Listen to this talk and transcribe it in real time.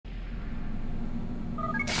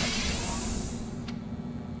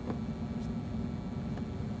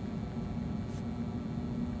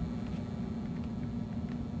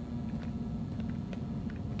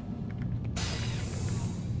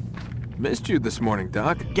Missed you this morning,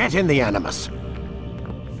 Doc. Get in the Animus.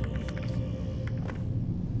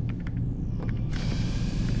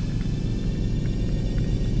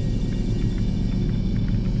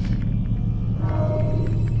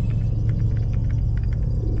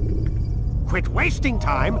 Quit wasting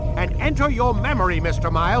time and enter your memory,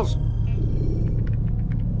 Mr. Miles.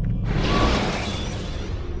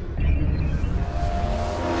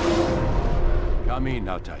 Come in,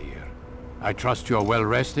 Altair. I trust you're well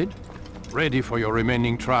rested? Ready for your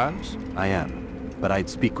remaining trials? I am, but I'd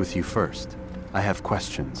speak with you first. I have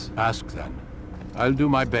questions. Ask then. I'll do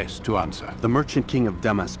my best to answer. The merchant king of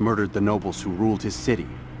Damas murdered the nobles who ruled his city.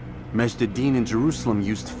 Majd-ad-Din in Jerusalem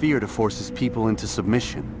used fear to force his people into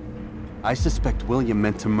submission. I suspect William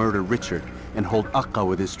meant to murder Richard and hold Akka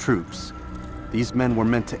with his troops. These men were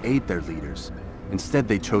meant to aid their leaders. Instead,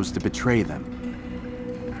 they chose to betray them.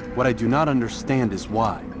 What I do not understand is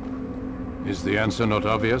why. Is the answer not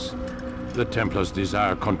obvious? The Templars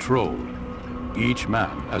desire control. Each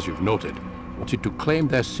man, as you've noted, wanted to claim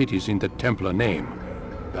their cities in the Templar name,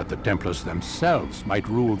 that the Templars themselves might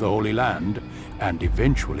rule the Holy Land, and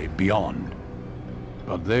eventually beyond.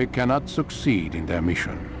 But they cannot succeed in their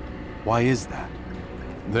mission. Why is that?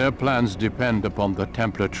 Their plans depend upon the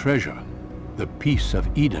Templar treasure, the Peace of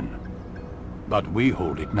Eden. But we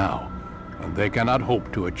hold it now, and they cannot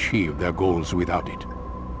hope to achieve their goals without it.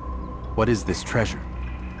 What is this treasure?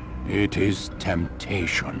 It is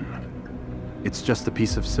temptation. It's just a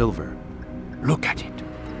piece of silver. Look at it.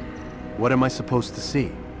 What am I supposed to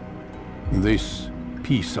see? This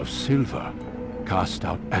piece of silver cast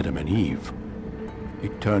out Adam and Eve.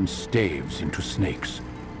 It turned staves into snakes,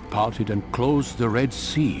 parted and closed the Red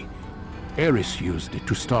Sea. Ares used it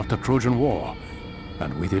to start the Trojan War,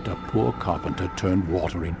 and with it a poor carpenter turned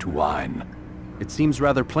water into wine. It seems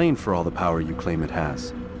rather plain for all the power you claim it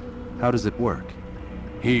has. How does it work?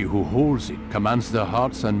 He who holds it commands the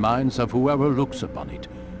hearts and minds of whoever looks upon it,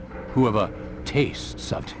 whoever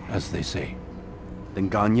tastes of it, as they say. Then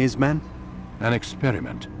Gagne's men? An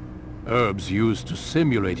experiment. Herbs used to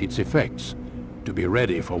simulate its effects, to be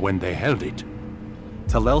ready for when they held it.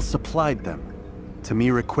 Talel supplied them.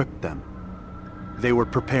 Tamir equipped them. They were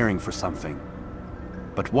preparing for something.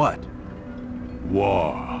 But what?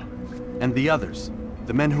 War. And the others,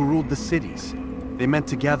 the men who ruled the cities, they meant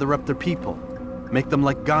to gather up their people, make them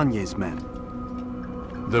like Gagne's men.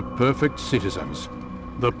 The perfect citizens,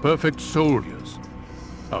 the perfect soldiers,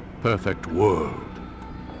 a perfect world.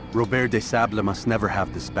 Robert des Sables must never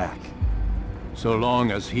have this back. So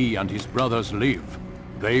long as he and his brothers live,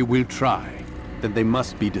 they will try. Then they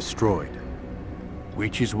must be destroyed.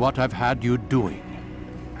 Which is what I've had you doing.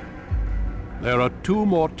 There are 2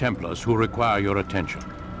 more Templars who require your attention.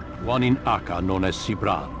 One in Akka, known as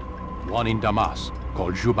Sibrand. One in Damas,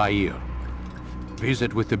 called Jubair.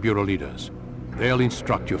 Visit with the Bureau leaders. They'll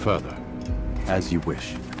instruct you further. As you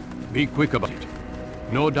wish. Be quick about it.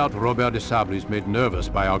 No doubt Robert des Sables is made nervous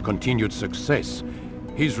by our continued success.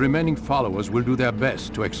 His remaining followers will do their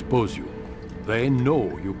best to expose you. They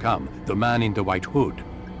know you come, the man in the white hood.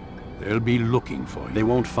 They'll be looking for you. They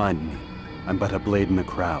won't find me. I'm but a blade in the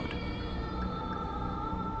crowd.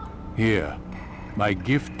 Here, my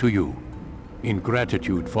gift to you, in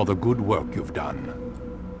gratitude for the good work you've done.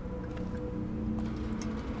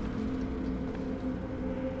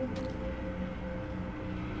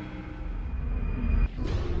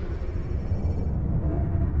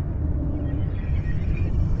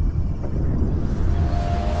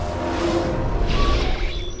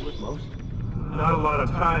 Not a lot of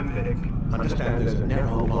time, Viddic. Understand there's a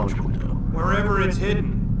narrow launch window. Wherever it's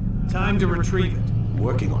hidden, time to retrieve it.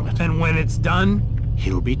 Working on it. And when it's done,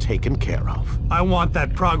 He'll be taken care of. I want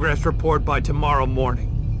that progress report by tomorrow morning.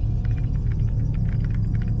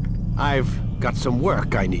 I've got some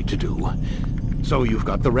work I need to do, so you've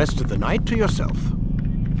got the rest of the night to yourself.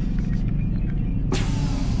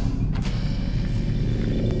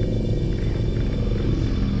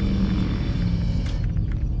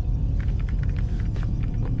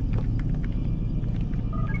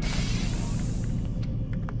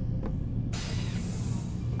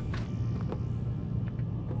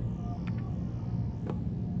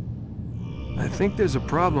 I think there's a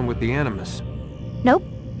problem with the Animus. Nope,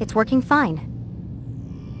 it's working fine.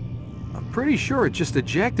 I'm pretty sure it just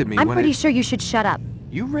ejected me I'm when pretty sure you should shut up.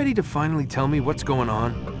 You ready to finally tell me what's going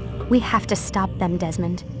on? We have to stop them,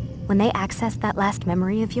 Desmond. When they access that last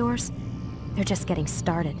memory of yours, they're just getting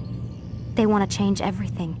started. They want to change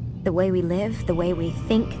everything. The way we live, the way we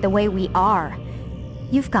think, the way we are.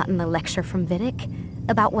 You've gotten the lecture from Viddic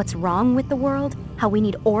about what's wrong with the world, how we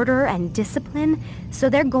need order and discipline, so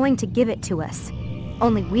they're going to give it to us.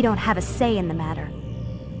 Only we don't have a say in the matter.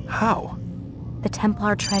 How? The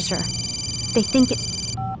Templar treasure. They think it...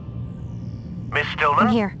 Miss Stillman?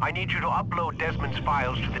 I'm here. I need you to upload Desmond's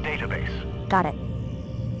files to the database. Got it.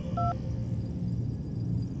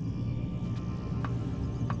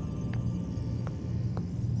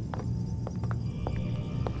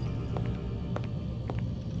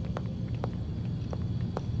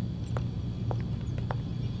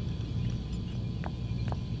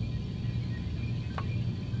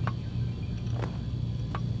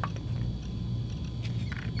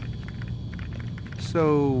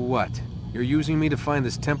 So what? You're using me to find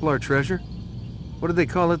this Templar treasure? What do they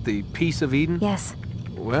call it? The Piece of Eden? Yes.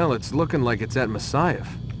 Well, it's looking like it's at Messiah,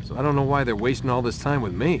 so I don't know why they're wasting all this time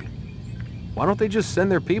with me. Why don't they just send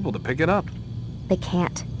their people to pick it up? They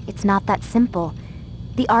can't. It's not that simple.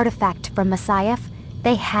 The artifact from Messiah,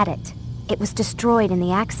 they had it. It was destroyed in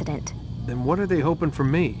the accident. Then what are they hoping for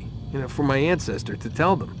me? You know, for my ancestor to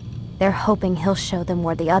tell them? They're hoping he'll show them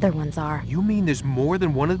where the other ones are. You mean there's more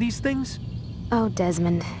than one of these things? Oh,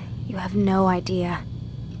 Desmond, you have no idea.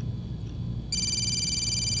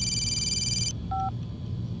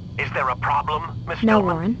 Is there a problem, Miss No, Stillman?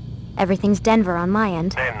 Warren. Everything's Denver on my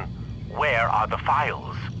end. Then, where are the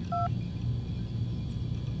files?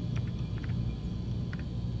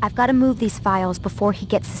 I've got to move these files before he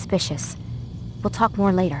gets suspicious. We'll talk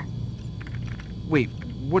more later. Wait,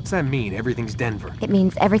 what's that mean, everything's Denver? It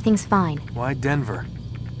means everything's fine. Why Denver?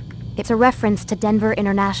 It's a reference to Denver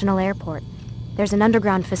International Airport. There's an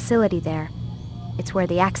underground facility there. It's where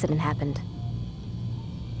the accident happened.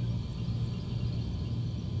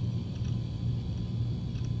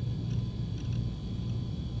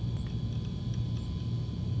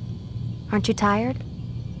 Aren't you tired?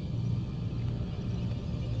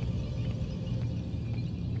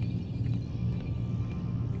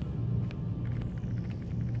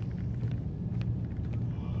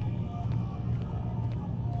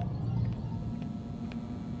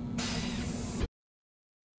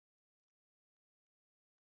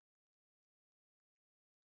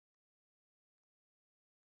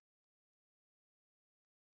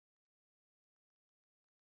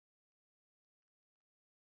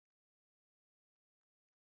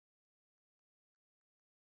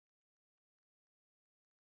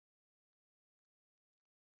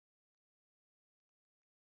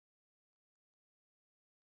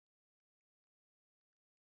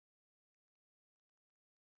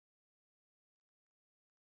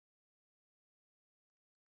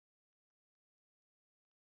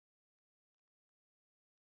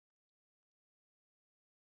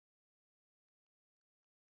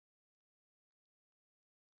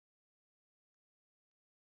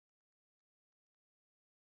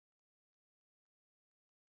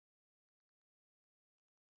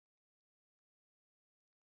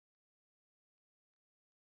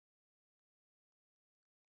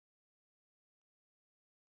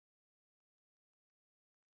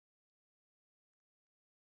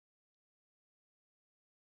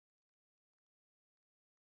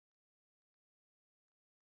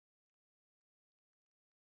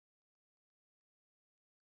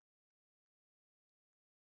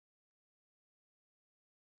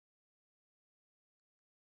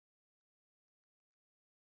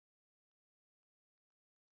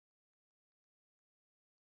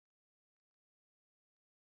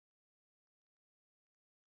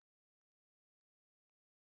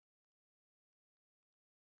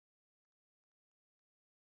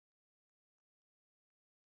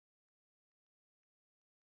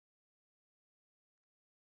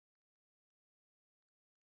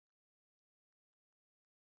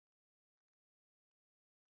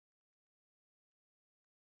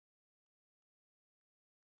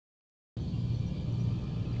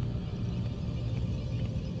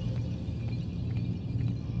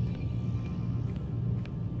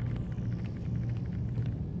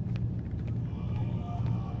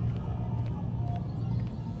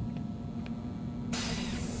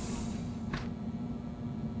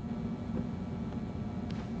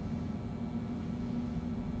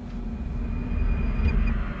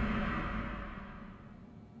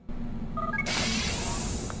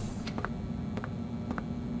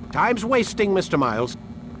 Time's wasting, Mr. Miles.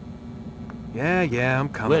 Yeah, I'm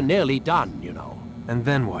coming. We're nearly done, you know. And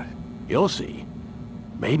then what? You'll see.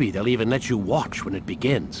 Maybe they'll even let you watch when it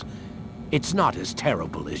begins. It's not as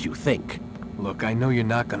terrible as you think. Look, I know you're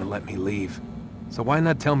not gonna let me leave. So why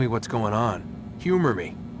not tell me what's going on? Humor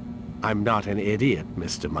me. I'm not an idiot,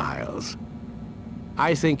 Mr. Miles.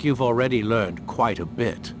 I think you've already learned quite a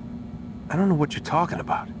bit. I don't know what you're talking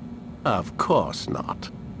about. Of course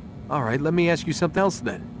not. All right, let me ask you something else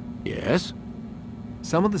then. Yes?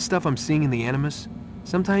 Some of the stuff I'm seeing in the Animus,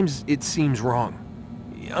 sometimes it seems wrong.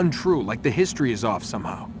 untrue, like the history is off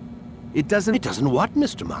somehow. It doesn't... It doesn't what,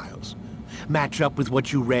 Mr. Miles? Match up with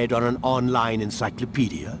what you read on an online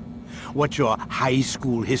encyclopedia? What your high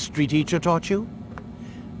school history teacher taught you?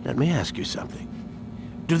 Let me ask you something.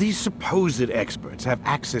 Do these supposed experts have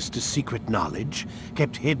access to secret knowledge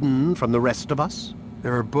kept hidden from the rest of us?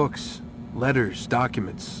 There are books, letters,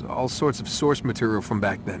 documents, all sorts of source material from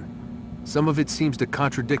back then. Some of it seems to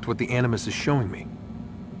contradict what the Animus is showing me.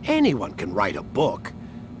 Anyone can write a book,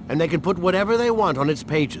 and they can put whatever they want on its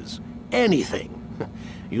pages. Anything.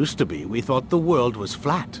 Used to be, we thought the world was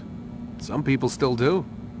flat. Some people still do.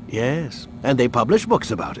 Yes, and they publish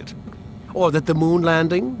books about it. Or that the moon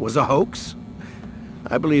landing was a hoax.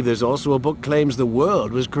 I believe there's also a book claims the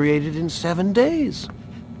world was created in 7 days.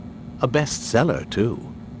 A bestseller, too.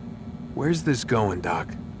 Where's this going, Doc?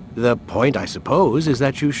 The point, I suppose, is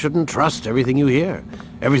that you shouldn't trust everything you hear,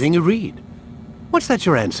 everything you read. What's that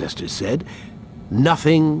your ancestors said?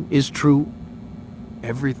 Nothing is true?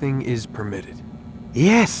 Everything is permitted.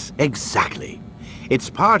 Yes, exactly. It's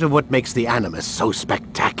part of what makes the Animus so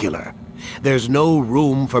spectacular. There's no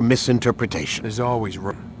room for misinterpretation. There's always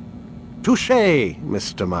room. Touché,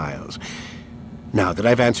 Mr. Miles. Now that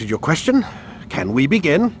I've answered your question, can we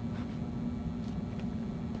begin?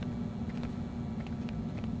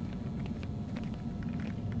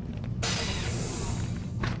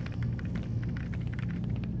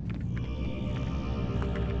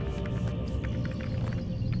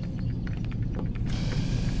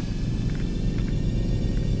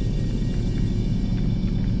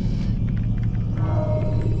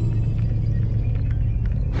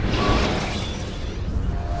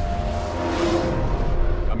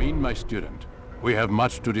 My student, we have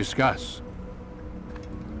much to discuss.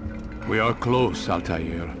 We are close,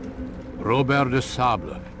 Altair. Robert de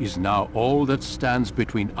Sable is now all that stands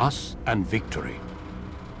between us and victory.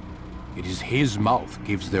 It is his mouth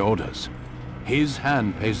gives the orders. His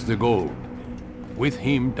hand pays the gold. With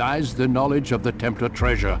him dies the knowledge of the Templar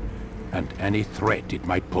treasure and any threat it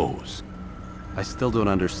might pose. I still don't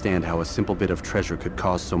understand how a simple bit of treasure could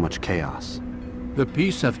cause so much chaos. The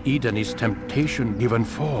Peace of Eden is temptation given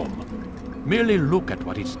form. Merely look at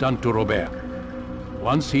what it's done to Robert.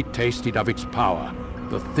 Once he tasted of its power,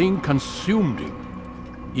 the thing consumed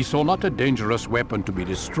him. He saw not a dangerous weapon to be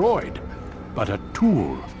destroyed, but a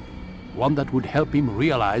tool. One that would help him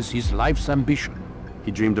realize his life's ambition.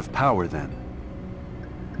 He dreamed of power then?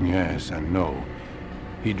 Yes and no.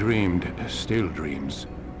 He dreamed, still dreams,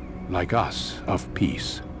 like us, of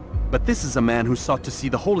peace. But this is a man who sought to see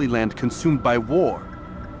the Holy Land consumed by war.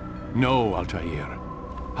 No, Altair.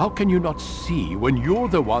 How can you not see when you're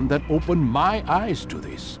the one that opened my eyes to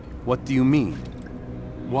this? What do you mean?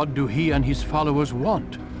 What do he and his followers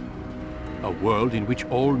want? A world in which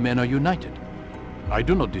all men are united. I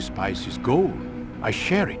do not despise his goal. I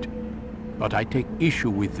share it. But I take issue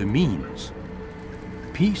with the means.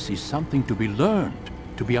 Peace is something to be learned,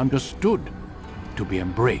 to be understood, to be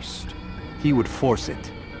embraced. He would force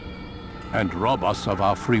it. And rob us of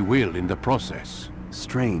our free will in the process.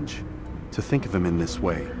 Strange, to think of him in this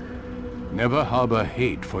way. Never harbor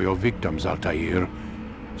hate for your victims, Altair.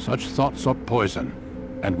 Such thoughts are poison,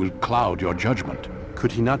 and will cloud your judgment.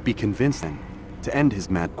 Could he not be convinced, then, to end his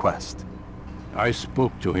mad quest? I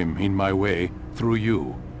spoke to him in my way, through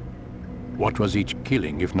you. What was each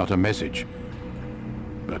killing, if not a message?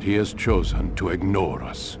 But he has chosen to ignore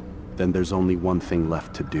us. Then there's only one thing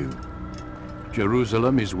left to do.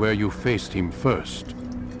 Jerusalem is where you faced him first.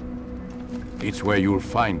 It's where you'll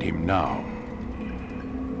find him now.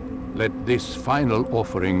 Let this final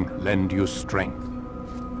offering lend you strength.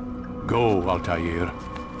 Go, Altair.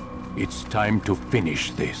 It's time to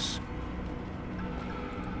finish this.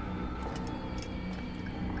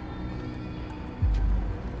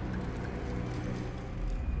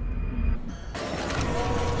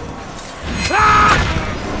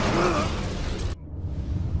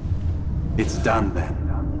 It's done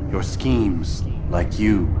then. Your schemes, like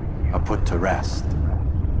you, are put to rest.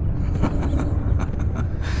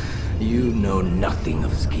 You know nothing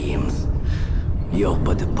of schemes. You're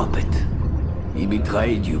but a puppet. He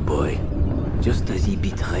betrayed you, boy. Just as he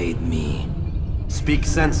betrayed me. Speak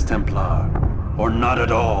sense, Templar. Or not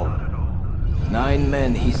at all. 9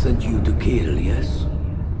 men he sent you to kill, yes?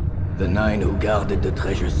 The 9 who guarded the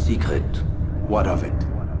treasure's secret. What of it?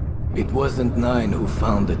 It wasn't 9 who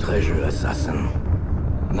found the treasure, assassin.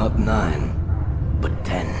 Not 9, but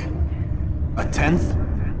 10. A 10th?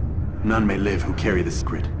 None may live who carry the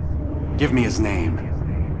secret. Give me his name.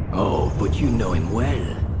 Oh, but you know him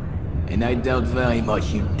well. And I doubt very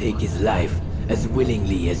much you'd take his life as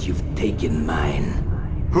willingly as you've taken mine.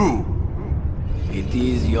 Who? It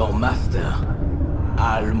is your master,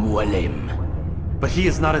 Al-Mualim. But he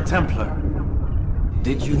is not a Templar.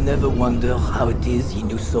 Did you never wonder how it is he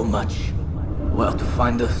knew so much? Where to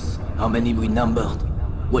find us, how many we numbered,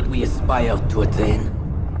 what we aspired to attain?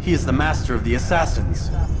 He is the master of the assassins.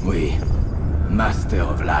 We, master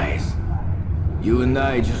of lies. You and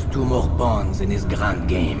I just two more pawns in his grand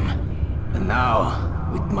game. And now,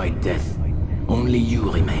 with my death, only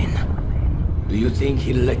you remain. Do you think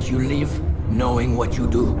he'll let you live, knowing what you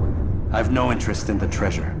do? I've no interest in the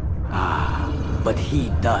treasure. Ah, but he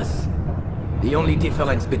does. The only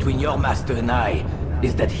difference between your master and I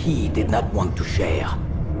is that he did not want to share.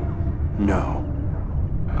 No.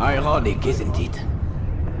 Ironic, isn't it?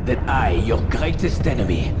 That I, your greatest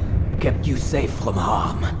enemy, kept you safe from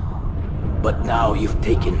harm. But now you've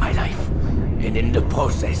taken my life, and in the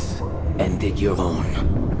process, ended your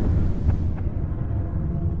own.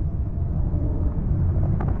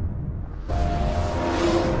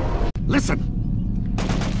 Listen!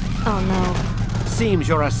 Oh no. Seems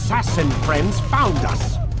your assassin friends found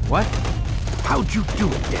us. What? How'd you do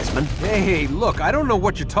it, Desmond? Hey, look, I don't know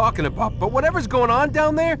what you're talking about, but whatever's going on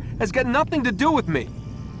down there has got nothing to do with me.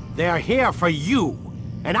 They're here for you,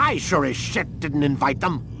 and I sure as shit didn't invite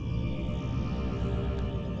them.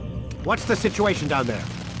 What's the situation down there?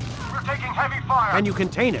 We're taking heavy fire. Can you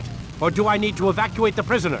contain it? Or do I need to evacuate the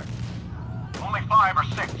prisoner? Only 5 or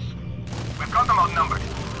 6. We've got them outnumbered.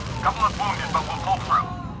 Couple of wounded, but we'll pull through.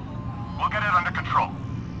 We'll get it under control.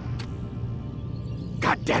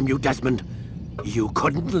 God damn you, Desmond. You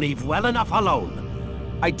couldn't leave well enough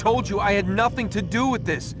alone. I told you I had nothing to do with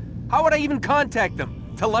this. How would I even contact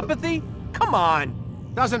them? Telepathy? Come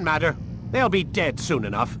on! Doesn't matter. They'll be dead soon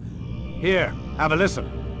enough. Here, have a listen.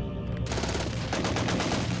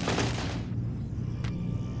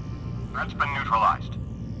 That's been neutralized.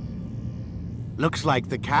 Looks like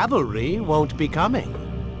the cavalry won't be coming.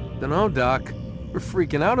 Dunno, Doc. We're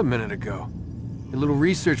freaking out a minute ago. Your little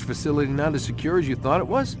research facility not as secure as you thought it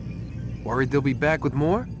was? Worried they'll be back with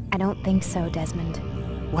more? I don't think so, Desmond.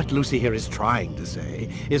 What Lucy here is trying to say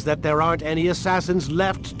is that there aren't any assassins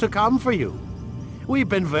left to come for you. We've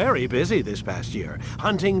been very busy this past year,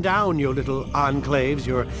 hunting down your little enclaves,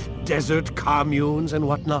 your desert communes and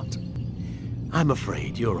whatnot. I'm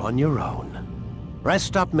afraid you're on your own.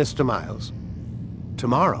 Rest up, Mr. Miles.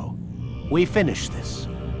 Tomorrow, we finish this.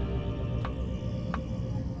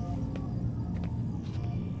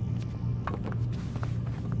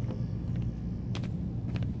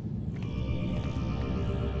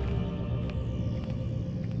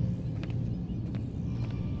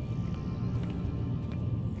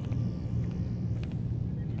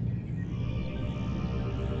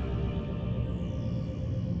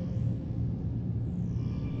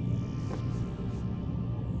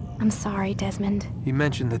 I'm sorry, Desmond. You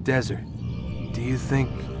mentioned the desert. Do you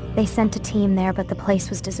think... They sent a team there, but the place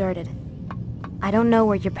was deserted. I don't know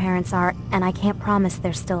where your parents are, and I can't promise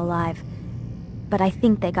they're still alive. But I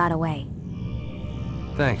think they got away.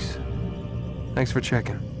 Thanks. Thanks for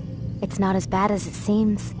checking. It's not as bad as it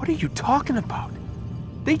seems. What are you talking about?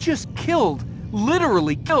 They just killed,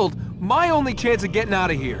 literally killed, my only chance of getting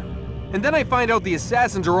out of here. And then I find out the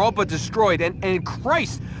assassins are all but destroyed, and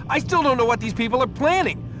Christ, I still don't know what these people are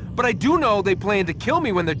planning. But I do know they plan to kill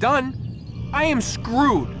me when they're done. I am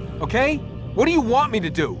screwed, okay? What do you want me to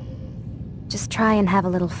do? Just try and have a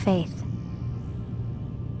little faith.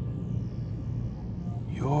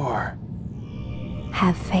 You're...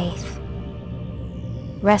 Have faith.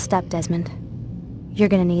 Rest up, Desmond. You're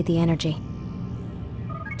gonna need the energy.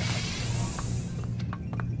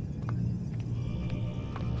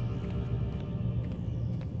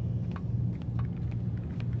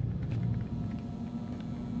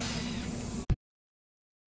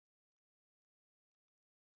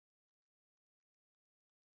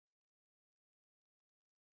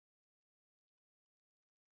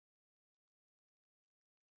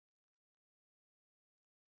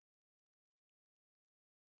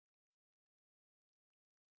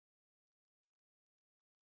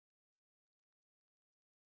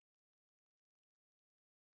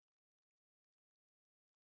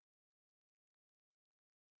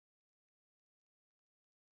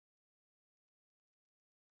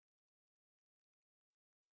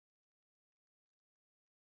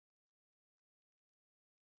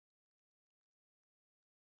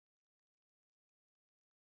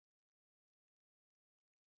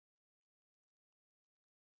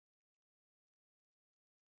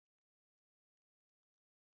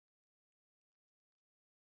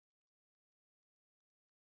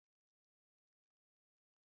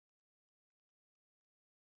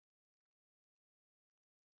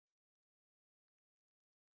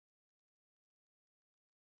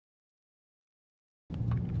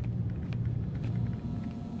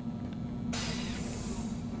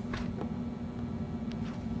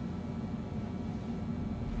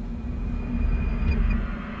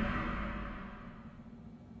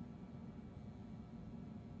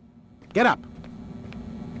 Get up.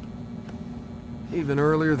 Even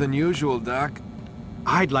earlier than usual, Doc.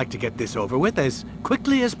 I'd like to get this over with as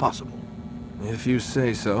quickly as possible. If you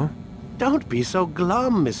say so. Don't be so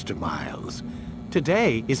glum, Mr. Miles.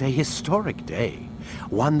 Today is a historic day.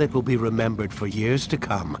 One that will be remembered for years to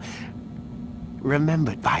come.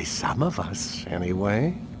 Remembered by some of us,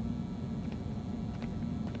 anyway.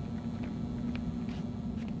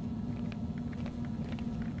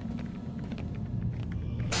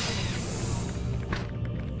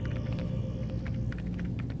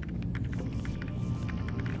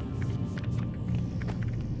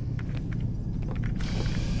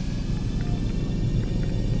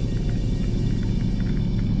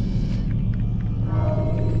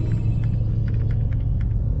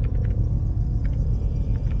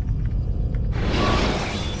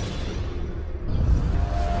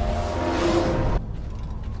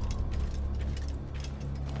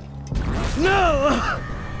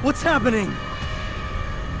 What's happening?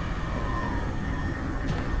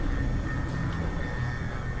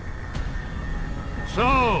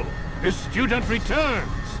 So, the student returns.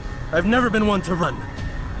 I've never been one to run.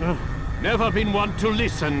 Never been one to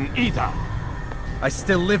listen either. I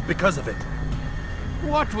still live because of it.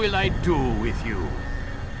 What will I do with you?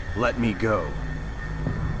 Let me go.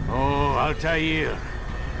 Oh, Altair.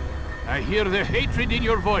 I hear the hatred in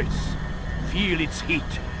your voice. Feel its heat.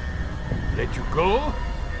 Let you go?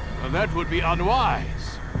 That would be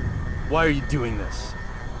unwise. Why are you doing this?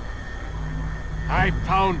 I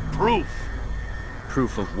found proof.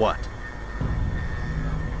 Proof of what?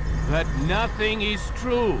 That nothing is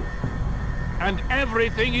true. And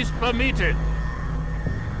everything is permitted.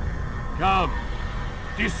 Come.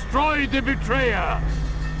 Destroy the betrayer.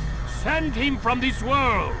 Send him from this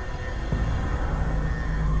world.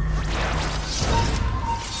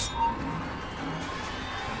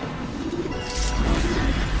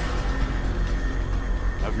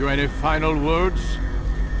 Have you any final words?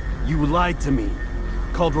 You lied to me.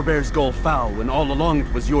 Called Robert's goal foul when all along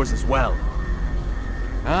it was yours as well.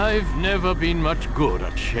 I've never been much good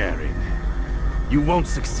at sharing. You won't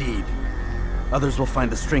succeed. Others will find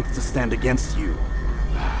the strength to stand against you.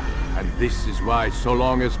 And this is why, so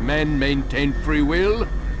long as men maintain free will,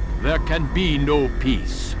 there can be no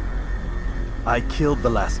peace. I killed the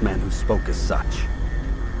last man who spoke as such.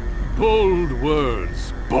 Bold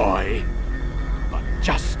words, boy. But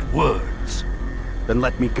just words. Then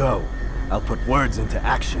let me go. I'll put words into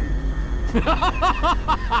action.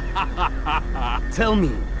 Tell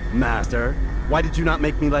me, Master, why did you not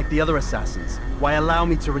make me like the other assassins? Why allow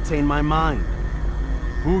me to retain my mind?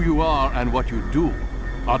 Who you are and what you do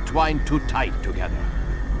are twined too tight together.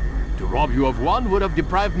 To rob you of one would have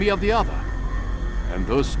deprived me of the other. And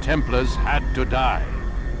those Templars had to die.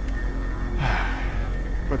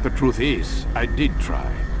 But the truth is, I did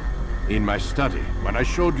try. In my study, when I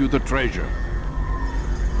showed you the treasure.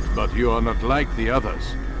 But you are not like the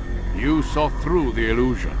others. You saw through the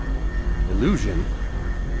illusion. Illusion?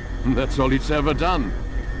 That's all it's ever done.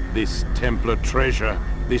 This Templar treasure,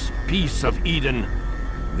 this piece of Eden,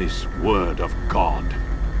 this word of God.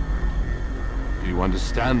 Do you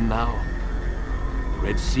understand now? The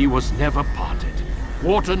Red Sea was never parted.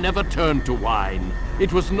 Water never turned to wine.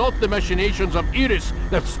 It was not the machinations of Iris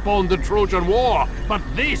that spawned the Trojan War, but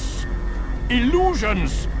this!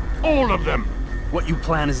 Illusions! All of them! What you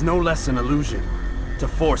plan is no less an illusion. To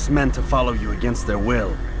force men to follow you against their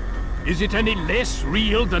will. Is it any less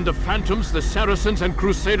real than the phantoms the Saracens and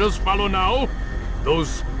Crusaders follow now?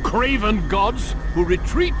 Those craven gods who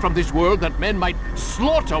retreat from this world that men might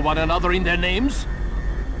slaughter one another in their names?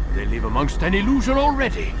 They live amongst an illusion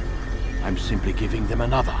already. I'm simply giving them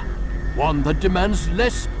another. One that demands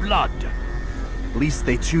less blood. Least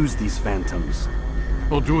they choose these phantoms.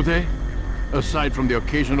 Or do they? Aside from the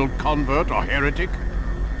occasional convert or heretic?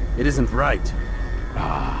 It isn't right.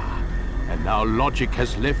 Ah, and now logic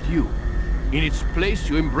has left you. In its place,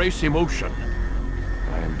 you embrace emotion.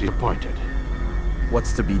 I am disappointed.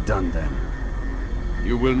 What's to be done then?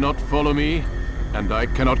 You will not follow me, and I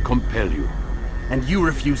cannot compel you. And you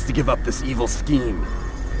refuse to give up this evil scheme.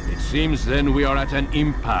 It seems then we are at an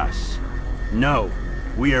impasse. No,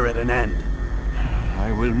 we are at an end.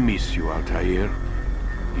 I will miss you, Altair.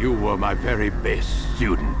 You were my very best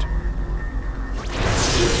student.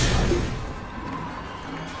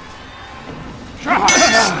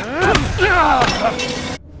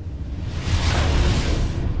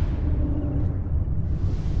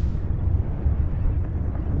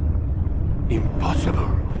 Impossible.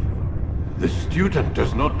 The student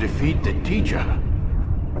does not defeat the teacher.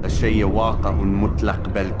 الشيء واقع مطلق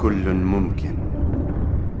بل كل ممكن.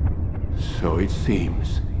 So it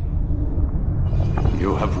seems.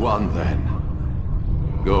 You have won, then.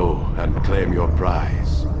 Go and claim your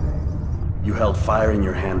prize. You held fire in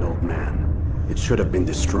your hand, old man. It should have been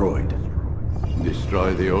destroyed.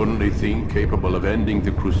 Destroy the only thing capable of ending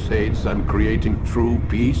the Crusades and creating true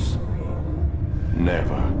peace?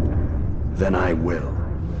 Never. Then I will.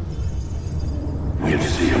 We'll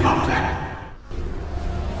see about that.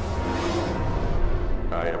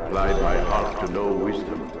 I applied my heart to know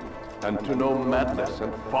wisdom, and to know madness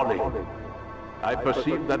and folly. I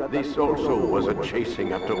perceived that this also was a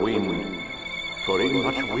chasing after wind. For in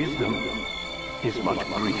much wisdom is much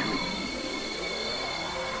grief.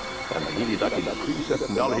 And he that increaseth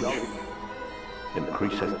knowledge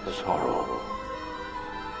increaseth sorrow.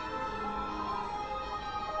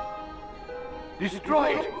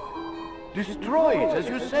 Destroy it! Destroy it, as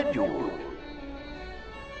you said you would.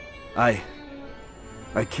 I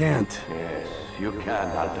can't. Yes, you can,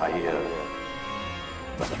 Altair.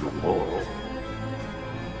 But you won't.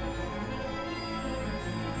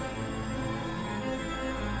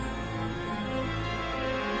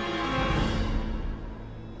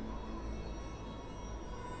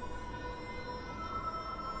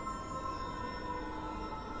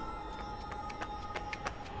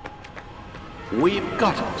 We've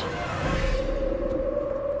got it.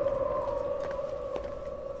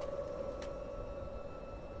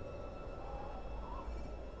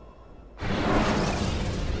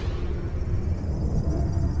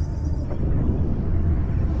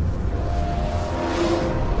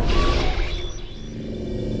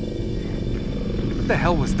 What the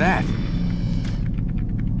hell was that?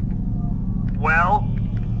 Well,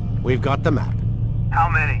 We've got the map. how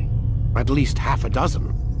many? At least half a dozen.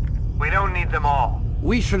 We don't need them all.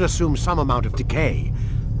 We should assume some amount of decay.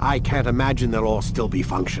 I can't imagine they'll all still be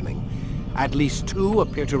functioning. At least 2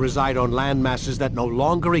 appear to reside on land masses that no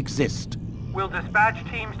longer exist. We'll dispatch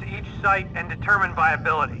teams to each site and determine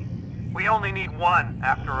viability. We only need 1,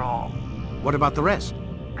 after all. What about the rest?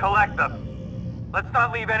 Collect them. Let's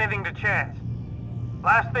not leave anything to chance.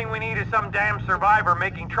 Last thing we need is some damn survivor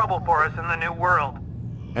making trouble for us in the new world.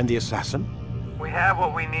 And the assassin? We have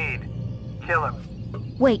what we need. Kill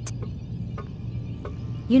him. Wait.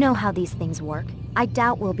 You know how these things work. I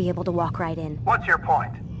doubt we'll be able to walk right in. What's your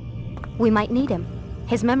point? We might need him.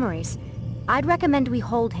 His memories. I'd recommend we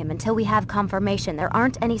hold him until we have confirmation there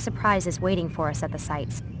aren't any surprises waiting for us at the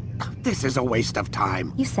sites. This is a waste of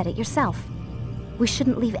time. You said it yourself. We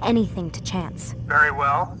shouldn't leave anything to chance. Very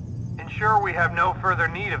well. Ensure we have no further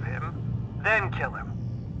need of him, then kill him.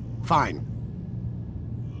 Fine.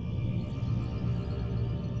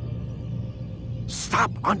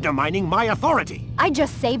 Stop undermining my authority! I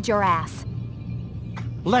just saved your ass.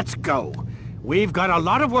 Let's go. We've got a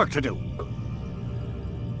lot of work to do.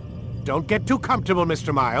 Don't get too comfortable,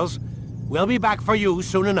 Mr. Miles. We'll be back for you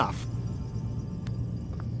soon enough.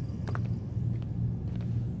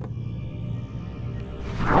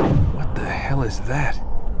 What the hell is that?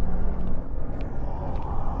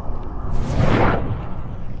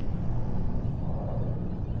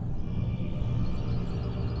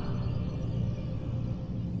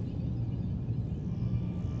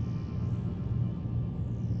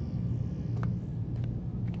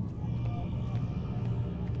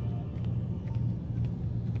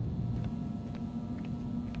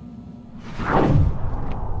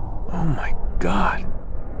 Oh my God.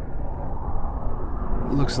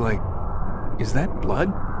 Looks like... is that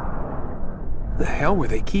blood? The hell were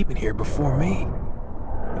they keeping here before me?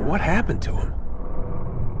 And what happened to him?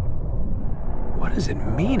 What does it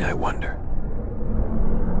mean, I wonder?